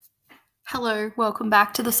Hello, welcome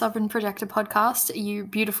back to the Sovereign Projector podcast, you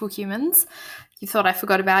beautiful humans. You thought I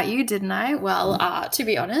forgot about you, didn't I? Well, to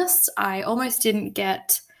be honest, I almost didn't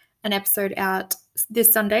get an episode out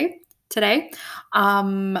this Sunday, today.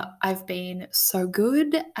 I've been so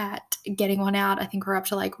good at getting one out. I think we're up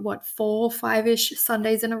to 4, 5-ish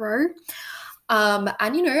Sundays in a row. And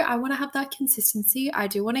I want to have that consistency. I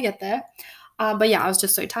do want to get there. But yeah, I was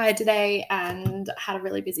just so tired today and had a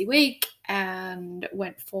really busy week and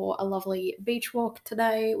went for a lovely beach walk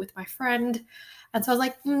today with my friend. And so I was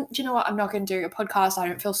like, do you know what? I'm not going to do a podcast. I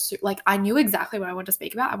don't feel I knew exactly what I wanted to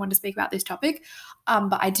speak about. I wanted to speak about this topic,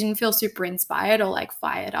 but I didn't feel super inspired or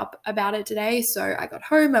fired up about it today. So I got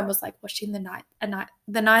home and was watching The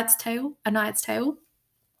Knight's Tale. A Knight's Tale.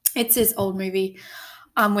 It's this old movie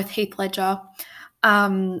with Heath Ledger.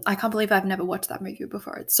 I can't believe I've never watched that movie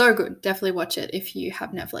before. It's so good. Definitely watch it if you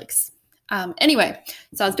have Netflix. Anyway,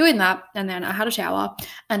 so I was doing that and then I had a shower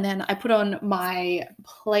and then I put on my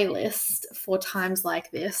playlist for times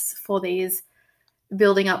like this, for these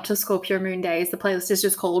building up to Scorpio moon days. The playlist is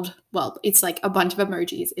just called, it's a bunch of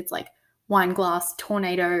emojis. It's wine glass,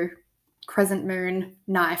 tornado, crescent moon,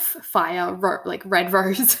 knife, fire, red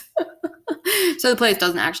rose. So the place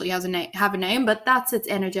doesn't actually have a name, but that's its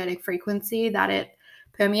energetic frequency that it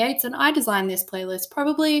permeates. And I designed this playlist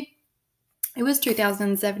probably, it was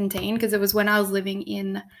 2017, because it was when I was living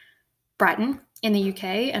in Brighton in the UK,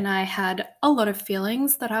 and I had a lot of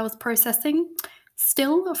feelings that I was processing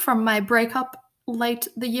still from my breakup late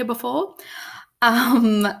the year before.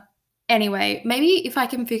 Anyway, maybe if I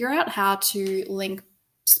can figure out how to link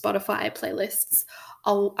Spotify playlists,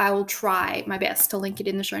 I will try my best to link it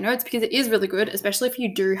in the show notes, because it is really good, especially if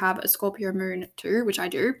you do have a Scorpio moon too, which I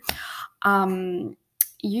do.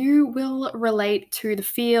 You will relate to the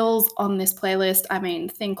feels on this playlist. I mean,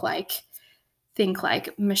 think like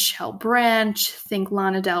Michelle Branch, think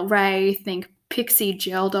Lana Del Rey, think Pixie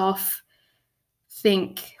Geldof,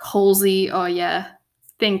 think Halsey. Oh yeah,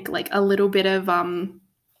 think a little bit of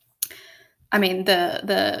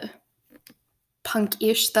the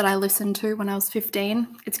punk-ish that I listened to when I was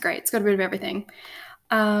 15. It's great. It's got a bit of everything.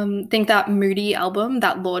 Think that Moody album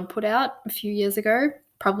that Lorde put out a few years ago,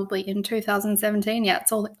 probably in 2017. Yeah,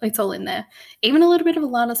 it's all in there. Even a little bit of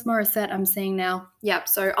Alanis Morissette I'm seeing now. Yeah,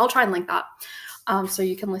 so I'll try and link that. So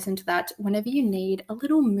you can listen to that whenever you need a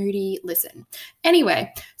little moody listen.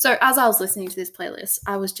 Anyway, so as I was listening to this playlist,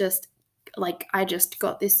 I was just I just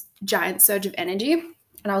got this giant surge of energy,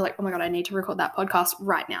 and I was like, oh my God, I need to record that podcast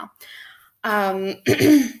right now.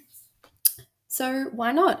 So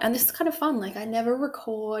why not? And this is kind of fun. I never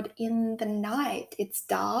record in the night. It's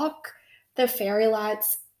dark. The fairy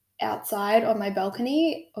lights outside on my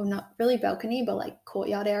balcony, or not really balcony, but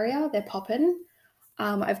courtyard area, they're popping.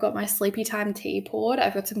 I've got my sleepy time tea poured.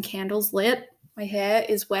 I've got some candles lit. My hair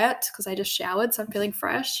is wet because I just showered, so I'm feeling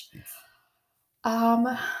fresh.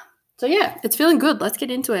 So yeah, it's feeling good. Let's get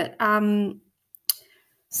into it.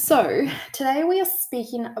 So today we are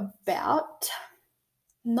speaking about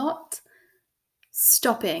not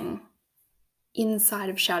stopping inside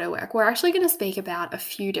of shadow work. We're actually going to speak about a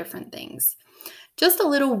few different things. Just a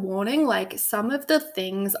little warning, some of the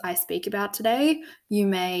things I speak about today, you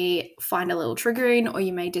may find a little triggering or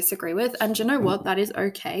you may disagree with. And you know what? That is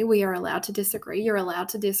okay. We are allowed to disagree. You're allowed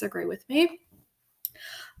to disagree with me.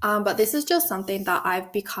 But this is just something that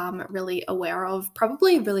I've become really aware of,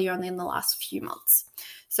 probably really only in the last few months.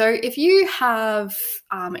 So if you have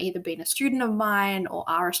either been a student of mine or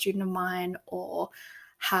are a student of mine or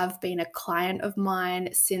have been a client of mine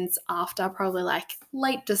since after probably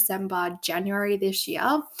late December, January this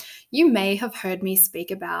year, you may have heard me speak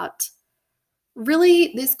about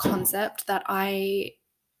really this concept that I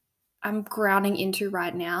am grounding into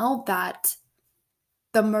right now, that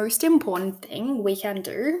the most important thing we can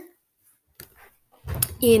do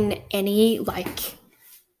in any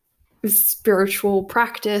spiritual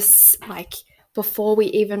practice, before we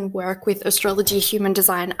even work with astrology, human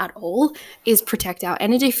design at all, is protect our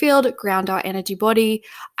energy field, ground our energy body,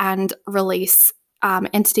 and release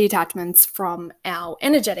entity attachments from our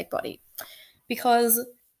energetic body. Because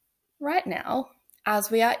right now, as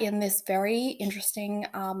we are in this very interesting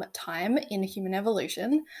time in human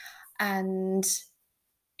evolution, and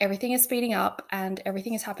everything is speeding up and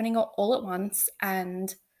everything is happening all at once,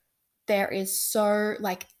 and there is so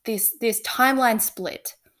this timeline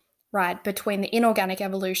split, right, between the inorganic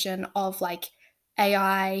evolution of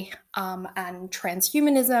AI and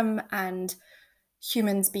transhumanism and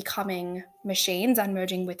humans becoming machines and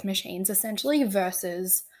merging with machines essentially,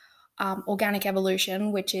 versus organic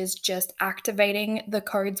evolution, which is just activating the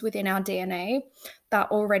codes within our DNA that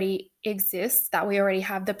already exists, that we already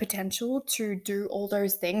have the potential to do all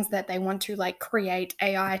those things that they want to like create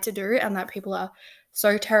AI to do, and that people are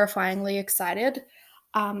so terrifyingly excited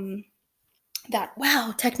that,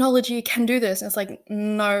 wow, technology can do this. And it's like,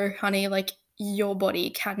 no, honey, like your body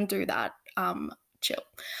can do that. Chill.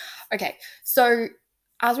 Okay, so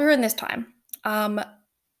as we're in this time,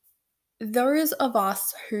 those of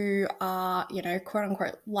us who are, quote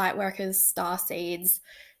unquote, light workers, star seeds,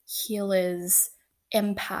 healers,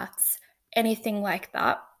 empaths, anything like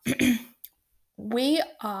that, we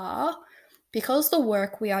are, because the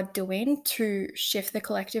work we are doing to shift the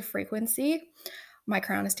collective frequency, my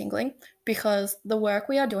crown is tingling, because the work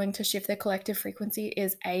we are doing to shift the collective frequency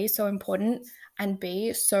is A, so important, and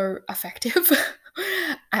B, so effective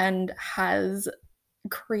and has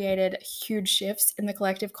created huge shifts in the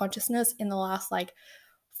collective consciousness in the last like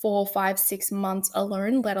 4, 5, 6 months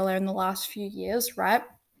alone, let alone the last few years, right?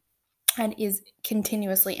 And is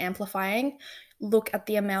continuously amplifying. Look at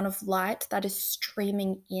the amount of light that is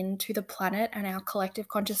streaming into the planet and our collective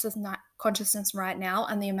consciousness right now,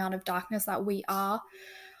 and the amount of darkness that we are,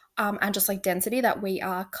 and just like density that we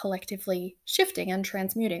are collectively shifting and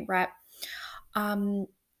transmuting, right?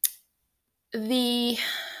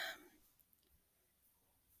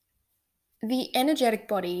 The energetic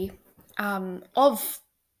body of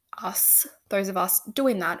us, those of us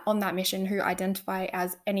doing that on that mission who identify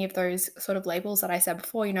as any of those sort of labels that I said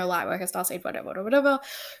before, light worker, starseed, whatever,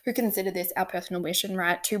 who consider this our personal mission,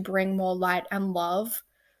 right, to bring more light and love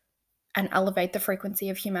and elevate the frequency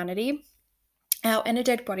of humanity, our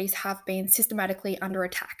energetic bodies have been systematically under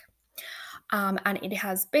attack. And it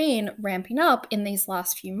has been ramping up in these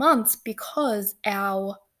last few months because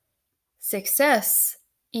our success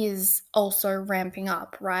is also ramping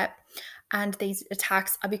up, right? And these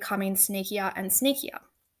attacks are becoming sneakier and sneakier,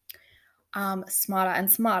 smarter and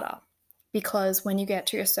smarter. Because when you get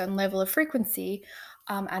to a certain level of frequency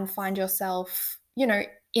and find yourself,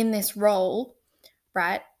 in this role,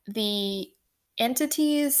 right, the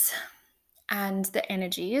entities and the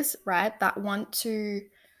energies, right, that want to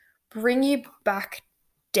bring you back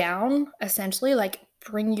down, essentially, like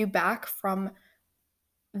bring you back from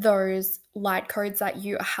those light codes that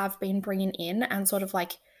you have been bringing in, and sort of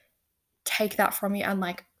like take that from you and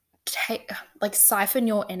like siphon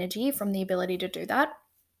your energy from the ability to do that.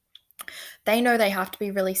 They know they have to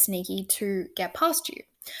be really sneaky to get past you.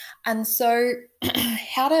 And so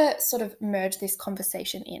how to sort of merge this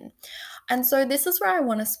conversation in. And so this is where I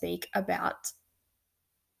want to speak about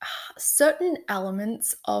certain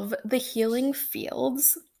elements of the healing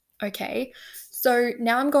fields. Okay, so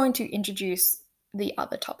now I'm going to introduce the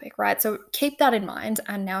other topic, right? So keep that in mind.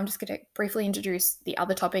 And now I'm just going to briefly introduce the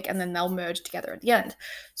other topic, and then they'll merge together at the end.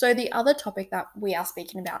 So the other topic that we are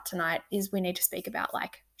speaking about tonight is we need to speak about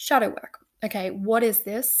like shadow work. Okay, what is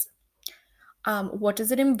this? What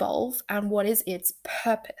does it involve? And what is its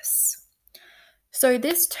purpose? So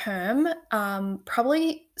this term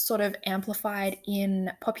probably sort of amplified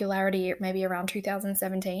in popularity maybe around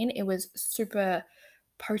 2017. It was super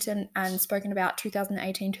potent and spoken about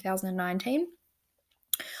 2018, 2019.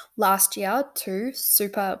 Last year too,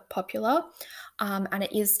 super popular. And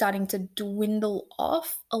it is starting to dwindle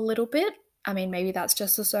off a little bit. I mean, maybe that's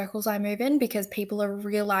just the circles I move in, because people are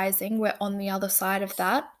realizing we're on the other side of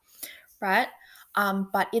that, right?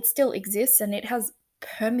 But it still exists, and it has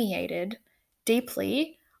permeated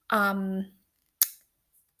deeply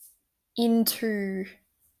into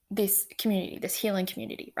this community, this healing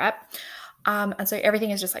community, right? And so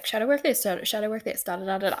everything is just like shadow work this, shadow work this,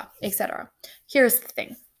 etc. Here's the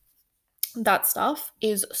thing. That stuff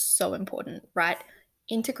is so important, right?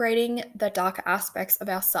 Integrating the darker aspects of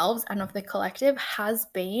ourselves and of the collective has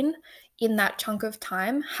been, in that chunk of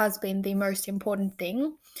time, has been the most important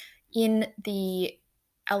thing in the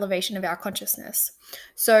elevation of our consciousness.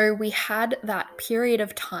 So we had that period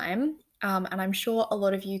of time, and I'm sure a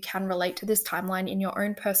lot of you can relate to this timeline in your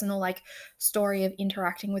own personal like story of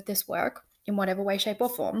interacting with this work in whatever way, shape, or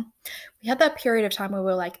form. We had that period of time where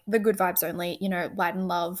we're like the good vibes only, light and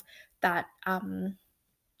love, that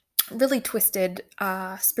really twisted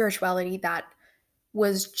spirituality that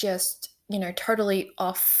was just, totally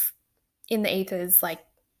off in the ethers, like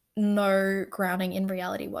no grounding in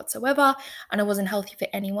reality whatsoever, and it wasn't healthy for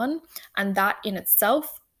anyone. And that in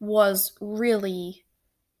itself was really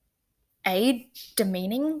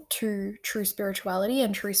demeaning to true spirituality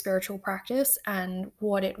and true spiritual practice, and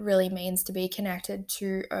what it really means to be connected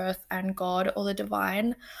to earth and God or the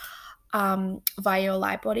divine via your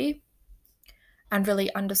light body, and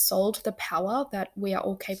really undersold the power that we are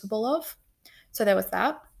all capable of. So there was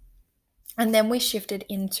that. And then we shifted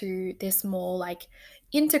into this more like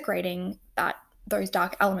integrating those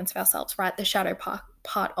dark elements of ourselves, right? The shadow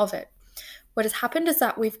part of it. What has happened is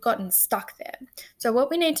that we've gotten stuck there. So what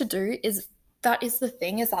we need to do is that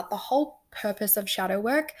the whole purpose of shadow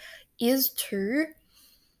work is to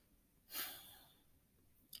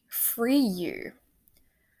free you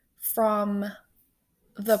from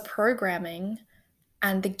the programming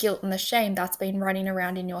and the guilt and the shame that's been running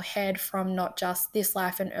around in your head from not just this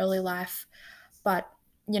life and early life, but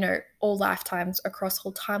all lifetimes across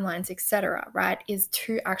all timelines, etc., right? Is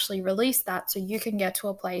to actually release that so you can get to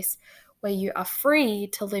a place where you are free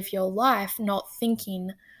to live your life not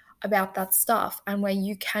thinking about that stuff, and where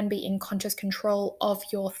you can be in conscious control of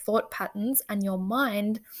your thought patterns and your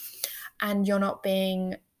mind, and you're not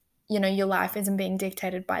being, your life isn't being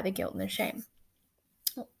dictated by the guilt and the shame.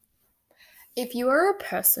 If you are a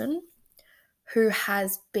person who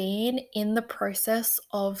has been in the process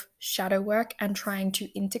of shadow work and trying to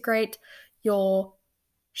integrate your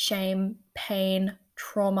shame, pain,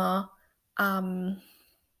 trauma,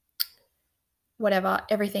 whatever,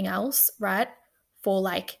 everything else, right, for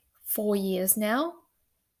like 4 years now,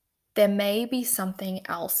 there may be something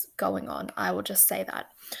else going on. I will just say that.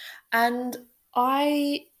 And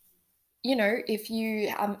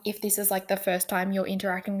if this is like the first time you're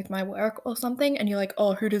interacting with my work or something, and you're like,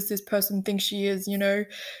 oh, who does this person think she is?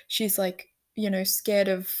 She's like, scared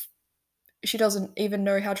of, she doesn't even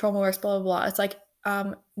know how trauma works, blah, blah, blah. It's like,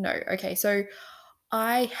 no. Okay. So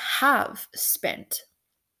I have spent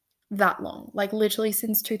that long, like literally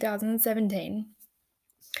since 2017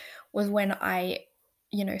 was when I,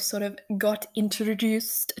 sort of got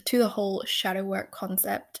introduced to the whole shadow work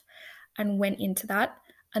concept and went into that.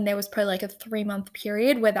 And there was probably like a 3-month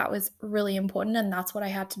period where that was really important, and that's what I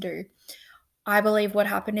had to do. I believe what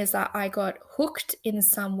happened is that I got hooked in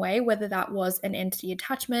some way, whether that was an entity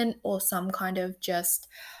attachment or some kind of just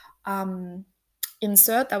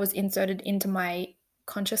insert that was inserted into my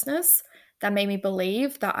consciousness that made me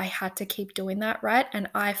believe that I had to keep doing that, right? And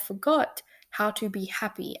I forgot how to be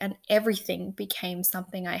happy, and everything became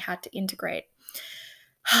something I had to integrate.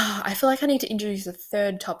 I feel like I need to introduce a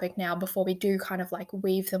third topic now before we do kind of like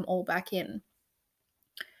weave them all back in.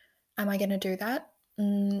 Am I going to do that?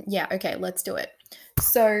 Yeah, okay, let's do it.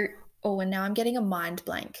 So, and now I'm getting a mind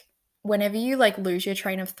blank. Whenever you like lose your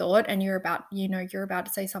train of thought and you're about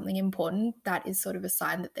to say something important, that is sort of a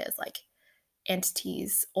sign that there's like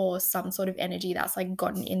entities or some sort of energy that's like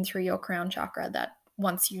gotten in through your crown chakra that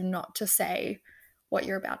wants you not to say what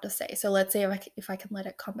you're about to say. So let's see if I can let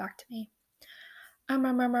it come back to me. It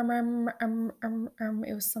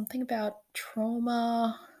was something about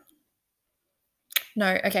trauma.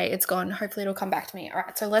 No, okay, it's gone. Hopefully it'll come back to me. All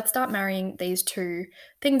right, so let's start marrying these two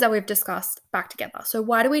things that we've discussed back together. So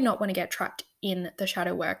why do we not want to get trapped in the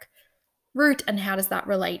shadow work route, and how does that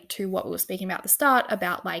relate to what we were speaking about at the start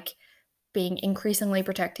about like being increasingly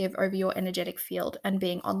protective over your energetic field and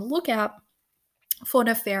being on the lookout for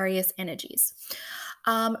nefarious energies?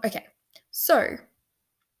 Okay, so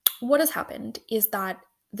what has happened is that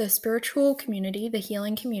the spiritual community, the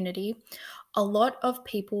healing community, a lot of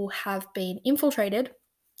people have been infiltrated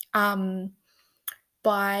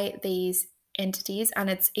by these entities,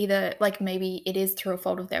 and it's either like maybe it is through a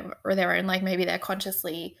fault of them or their own, like maybe they're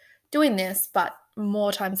consciously doing this, but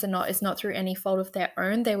more times than not, it's not through any fault of their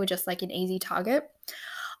own. They were just like an easy target.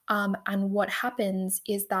 And what happens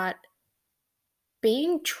is that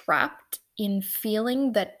being trapped in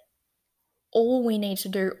feeling that all we need to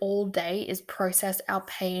do all day is process our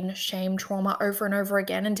pain, shame, trauma over and over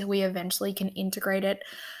again until we eventually can integrate it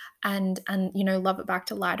and love it back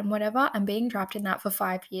to light and whatever, and being trapped in that for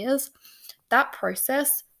 5 years, that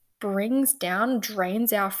process brings down,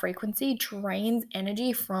 drains our frequency, drains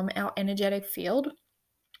energy from our energetic field,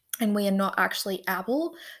 and we are not actually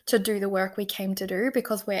able to do the work we came to do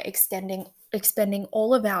because we're expending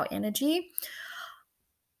all of our energy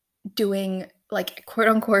doing like quote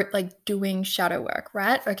unquote like doing shadow work,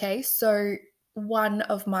 right? Okay, so one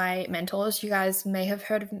of my mentors, you guys may have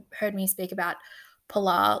heard me speak about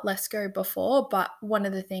Pilar Lesko before, but one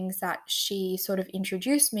of the things that she sort of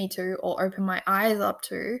introduced me to or opened my eyes up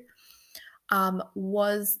to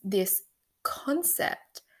was this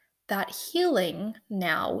concept that healing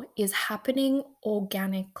now is happening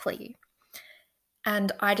organically.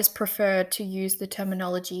 And I just prefer to use the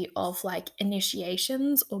terminology of like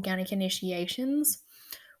initiations, organic initiations,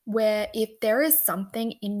 where if there is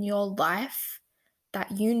something in your life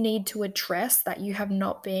that you need to address that you have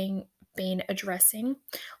not been addressing,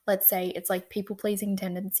 let's say it's like people-pleasing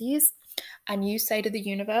tendencies, and you say to the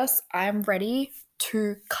universe, I'm ready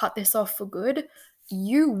to cut this off for good.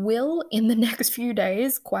 you will, in the next few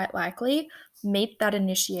days, quite likely, meet that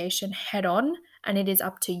initiation head on, and it is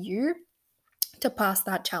up to you to pass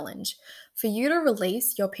that challenge. For you to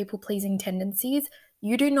release your people-pleasing tendencies,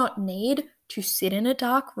 you do not need to sit in a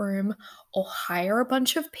dark room or hire a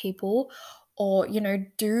bunch of people or,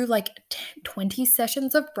 do like 20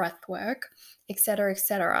 sessions of breath work,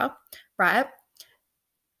 etc., right?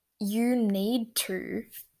 You need to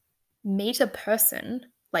meet a person,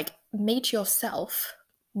 like meet yourself,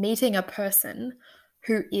 meeting a person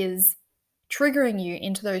who is triggering you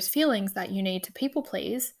into those feelings that you need to people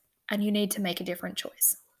please, and you need to make a different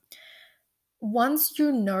choice. Once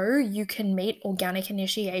you know you can meet organic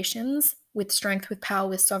initiations with strength, with power,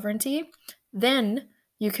 with sovereignty, then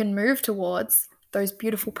you can move towards those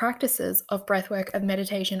beautiful practices of breathwork, of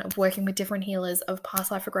meditation, of working with different healers, of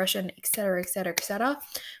past life regression, etc.,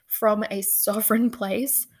 from a sovereign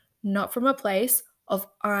place, not from a place of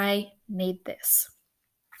I need this.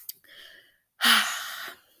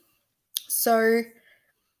 So,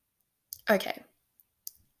 okay.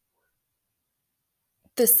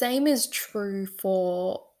 The same is true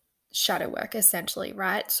for shadow work, essentially,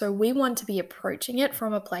 right? So we want to be approaching it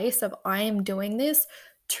from a place of I am doing this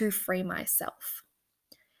to free myself.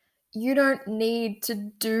 You don't need to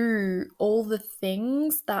do all the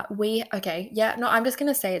things that I'm just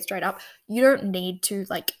going to say it straight up. You don't need to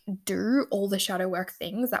do all the shadow work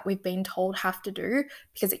things that we've been told have to do,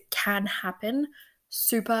 because it can happen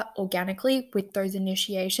super organically with those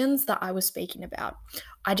initiations that I was speaking about.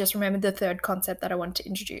 I just remembered the third concept that I wanted to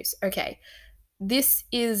introduce. Okay, this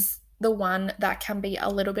is the one that can be a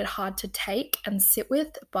little bit hard to take and sit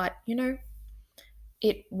with, but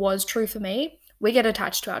it was true for me. We get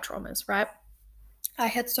attached to our traumas, right? I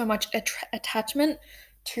had so much attachment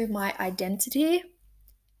to my identity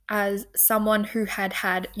as someone who had,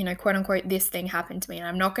 quote unquote, this thing happen to me. And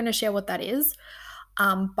I'm not going to share what that is,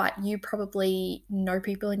 but you probably know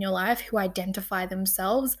people in your life who identify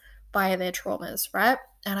themselves by their traumas, right?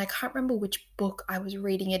 And I can't remember which book I was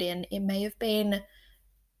reading it in. It may have been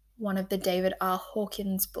one of the David R.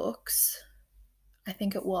 Hawkins books. I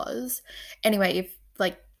think it was. Anyway,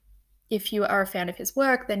 if you are a fan of his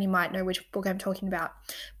work, then you might know which book I'm talking about.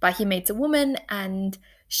 But he meets a woman, and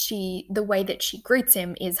the way that she greets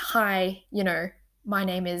him is, hi, my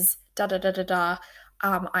name is da da da da da.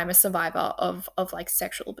 I'm a survivor of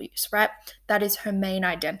sexual abuse, right? That is her main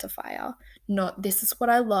identifier. Not this is what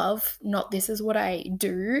I love, not this is what I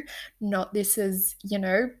do, not this is,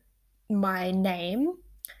 my name,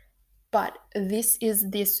 but this is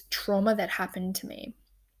this trauma that happened to me.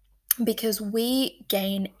 Because we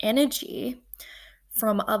gain energy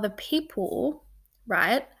from other people,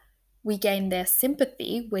 right? We gain their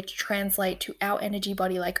sympathy, which translate to our energy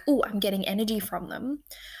body, like, oh, I'm getting energy from them.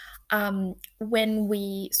 When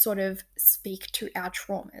we sort of speak to our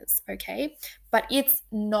traumas, okay? But it's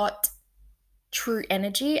not true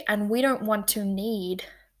energy, and we don't want to need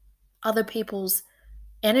other people's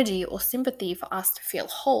energy or sympathy for us to feel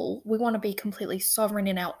whole. We want to be completely sovereign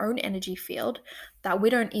in our own energy field, that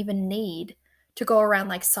we don't even need to go around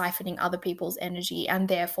siphoning other people's energy and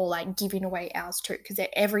therefore giving away ours too, because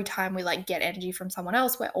every time we get energy from someone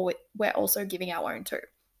else, we're also giving our own too.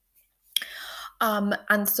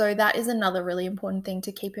 And so that is another really important thing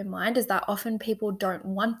to keep in mind, is that often people don't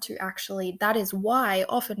want to actually, that is why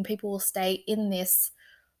often people will stay in this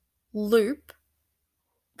loop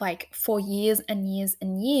for years and years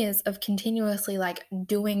and years of continuously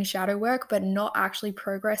doing shadow work but not actually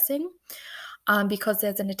progressing, because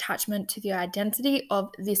there's an attachment to the identity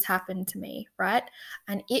of this happened to me, right?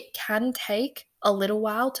 And it can take a little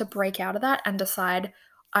while to break out of that and decide,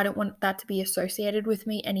 I don't want that to be associated with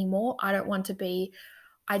me anymore. I don't want to be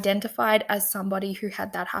identified as somebody who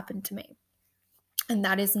had that happen to me. And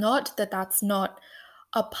that's not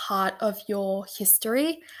a part of your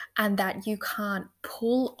history, and that you can't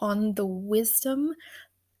pull on the wisdom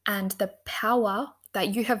and the power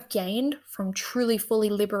that you have gained from truly fully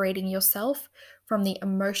liberating yourself from the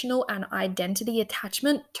emotional and identity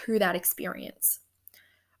attachment to that experience.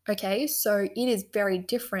 Okay, so it is very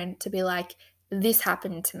different to be like, this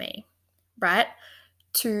happened to me, right?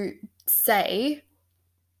 To say,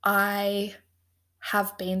 I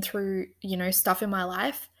have been through, stuff in my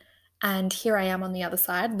life, and here I am on the other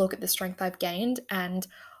side. Look at the strength I've gained, and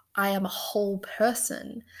I am a whole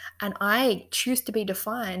person. And I choose to be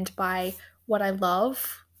defined by what I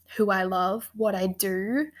love, who I love, what I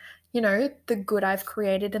do, the good I've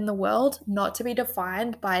created in the world, not to be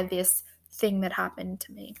defined by this thing that happened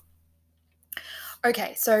to me.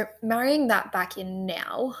 Okay, so marrying that back in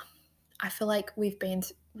now, I feel like we've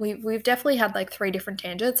definitely had 3 different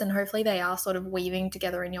tangents, and hopefully they are sort of weaving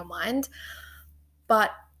together in your mind.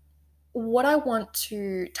 But what I want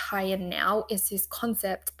to tie in now is this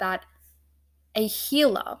concept that a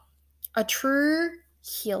healer, a true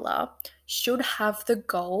healer, should have the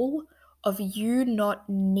goal of you not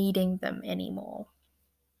needing them anymore.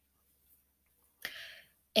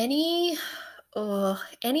 Any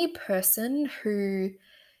person who,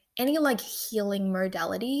 any like healing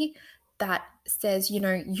modality that says, you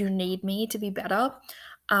need me to be better,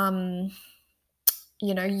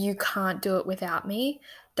 you can't do it without me,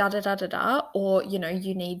 da da da da da, or you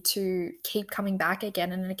need to keep coming back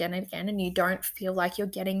again and again and again, and you don't feel like you're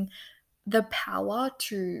getting the power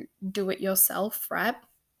to do it yourself, right?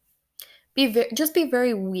 Just be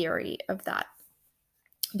very weary of that,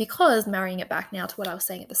 because marrying it back now to what I was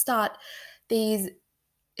saying at the start, these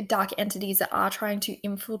dark entities that are trying to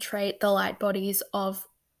infiltrate the light bodies of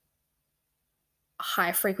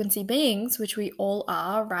high frequency beings, which we all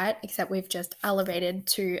are, right? Except we've just elevated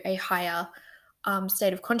to a higher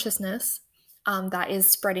state of consciousness that is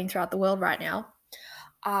spreading throughout the world right now.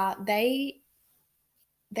 They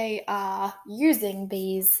are using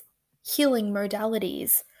these healing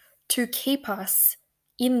modalities to keep us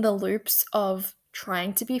in the loops of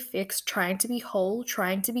trying to be fixed, trying to be whole,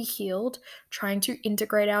 trying to be healed, trying to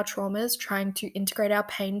integrate our traumas, trying to integrate our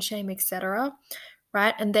pain, shame, etc.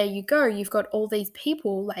 Right? And there you go. You've got all these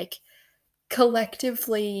people like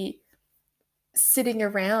collectively sitting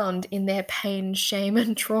around in their pain, shame,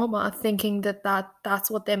 and trauma, thinking that that's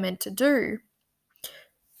what they're meant to do.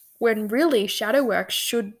 When really shadow work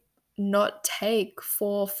should not take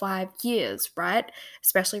 4 or 5 years, right?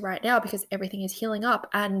 Especially right now, because everything is healing up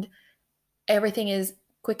and everything is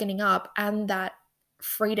quickening up, and that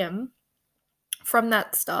freedom from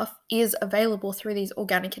that stuff is available through these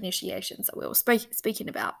organic initiations that we were speaking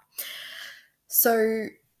about. So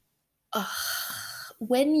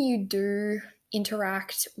when you do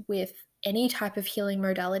interact with any type of healing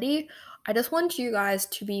modality, I just want you guys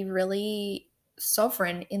to be really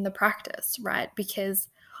sovereign in the practice, right? Because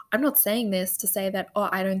I'm not saying this to say that,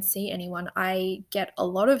 I don't see anyone. I get a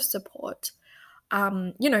lot of support.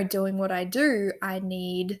 Doing what I do, I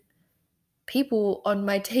need people on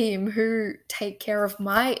my team who take care of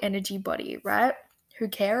my energy body, right? Who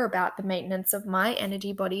care about the maintenance of my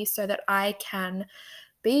energy body so that I can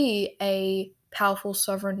be a powerful,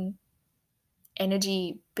 sovereign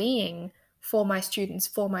energy being for my students,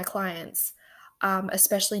 for my clients,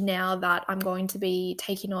 especially now that I'm going to be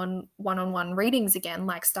taking on one-on-one readings again,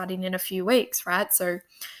 like starting in a few weeks, right? So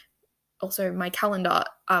also my calendar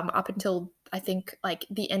up until I think like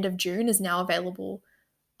the end of June is now available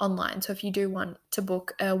online. So if you do want to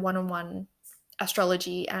book a one-on-one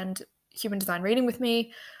astrology and human design reading with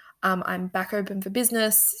me, I'm back open for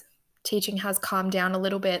business. Teaching has calmed down a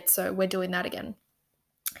little bit, so we're doing that again.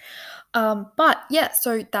 But yeah,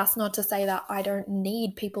 so that's not to say that I don't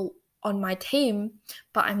need people on my team,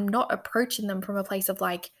 but I'm not approaching them from a place of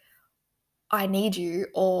like, I need you,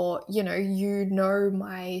 or, you know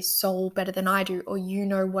my soul better than I do, or you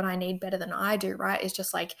know what I need better than I do, right? It's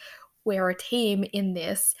just like, we're a team in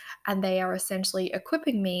this, and they are essentially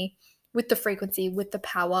equipping me with the frequency, with the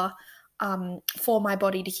power for my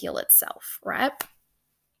body to heal itself, right?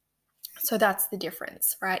 So that's the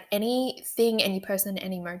difference, right? Anything, any person,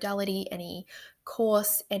 any modality, any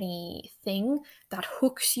course, anything that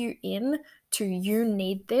hooks you in to you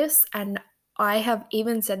need this. And I have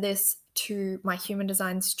even said this to my human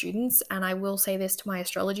design students, and I will say this to my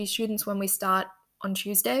astrology students when we start on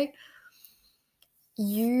Tuesday.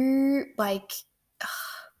 The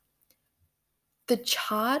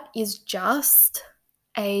chart is just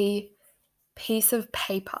a piece of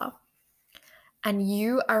paper, and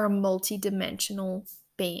you are a multi-dimensional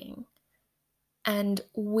being. And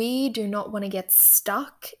we do not want to get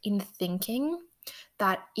stuck in thinking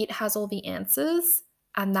that it has all the answers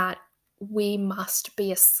and that we must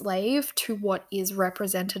be a slave to what is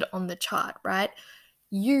represented on the chart, right?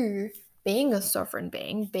 You, being a sovereign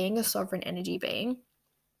being, being a sovereign energy being,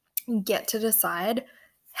 get to decide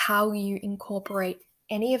how you incorporate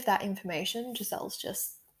any of that information.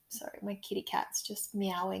 Sorry, my kitty cat's just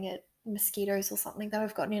meowing at mosquitoes or something that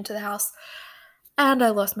have gotten into the house. And I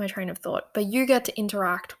lost my train of thought. But you get to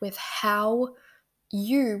interact with how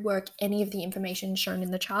you work any of the information shown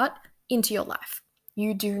in the chart into your life.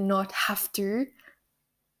 You do not have to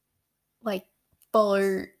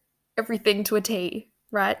follow everything to a T,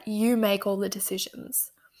 right? You make all the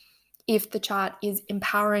decisions. If the chart is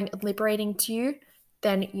empowering and liberating to you,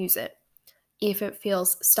 then use it. If it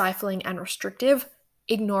feels stifling and restrictive,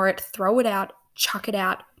 ignore it, throw it out, chuck it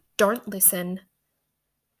out, don't listen.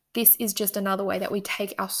 This is just another way that we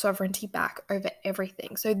take our sovereignty back over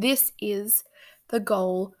everything. So this is the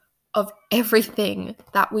goal of everything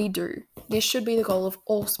that we do, this should be the goal of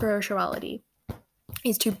all spirituality,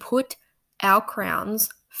 is to put our crowns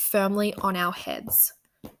firmly on our heads.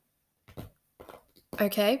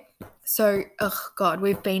 Okay? So, God,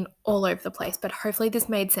 we've been all over the place, but hopefully this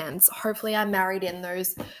made sense. Hopefully I married in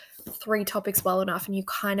those 3 topics well enough and you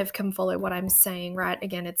kind of can follow what I'm saying, right?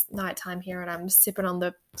 Again, it's nighttime here and I'm sipping on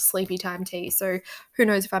the sleepy time tea, so who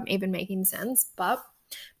knows if I'm even making sense, but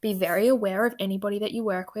be very aware of anybody that you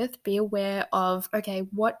work with. Be aware of, okay,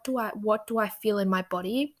 what do I feel in my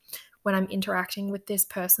body when I'm interacting with this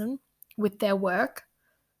person, with their work?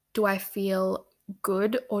 Do I feel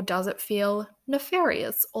good, or does it feel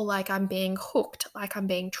nefarious, or like I'm being hooked, like I'm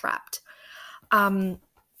being trapped?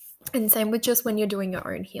 And same with just when you're doing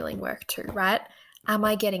your own healing work too, right? Am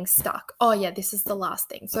I getting stuck? Oh yeah, this is the last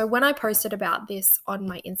thing. So when I posted about this on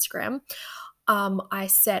my Instagram, I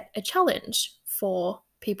set a challenge for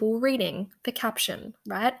people reading the caption,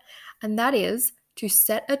 right? And that is to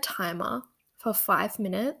set a timer for 5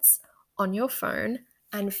 minutes on your phone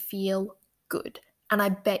and feel good. And I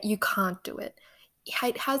bet you can't do it.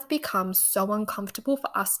 It has become so uncomfortable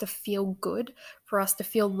for us to feel good, for us to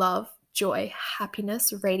feel love, joy,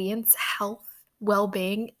 happiness, radiance, health,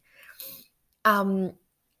 well-being,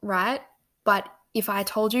 right? But if I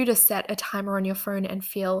told you to set a timer on your phone and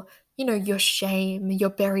feel, your shame, your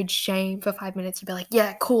buried shame for 5 minutes, you'd be like,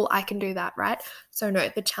 yeah, cool, I can do that, right? So no,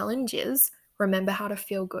 the challenge is remember how to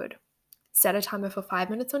feel good. Set a timer for 5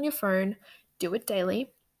 minutes on your phone, do it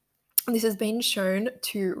daily. This has been shown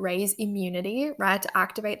to raise immunity, right? To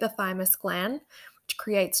activate the thymus gland, which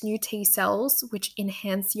creates new T cells, which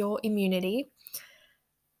enhance your immunity.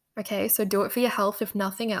 Okay, so do it for your health, if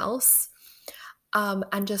nothing else.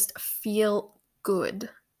 And just feel good,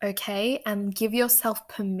 okay? And give yourself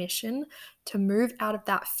permission to move out of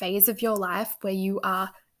that phase of your life where you are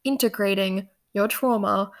integrating your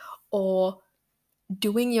trauma or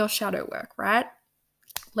doing your shadow work, right?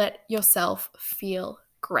 Let yourself feel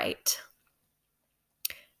great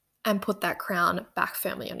and put that crown back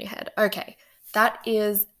firmly on your head. Okay, that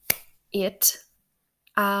is it.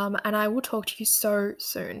 And I will talk to you so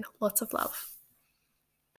soon. Lots of love.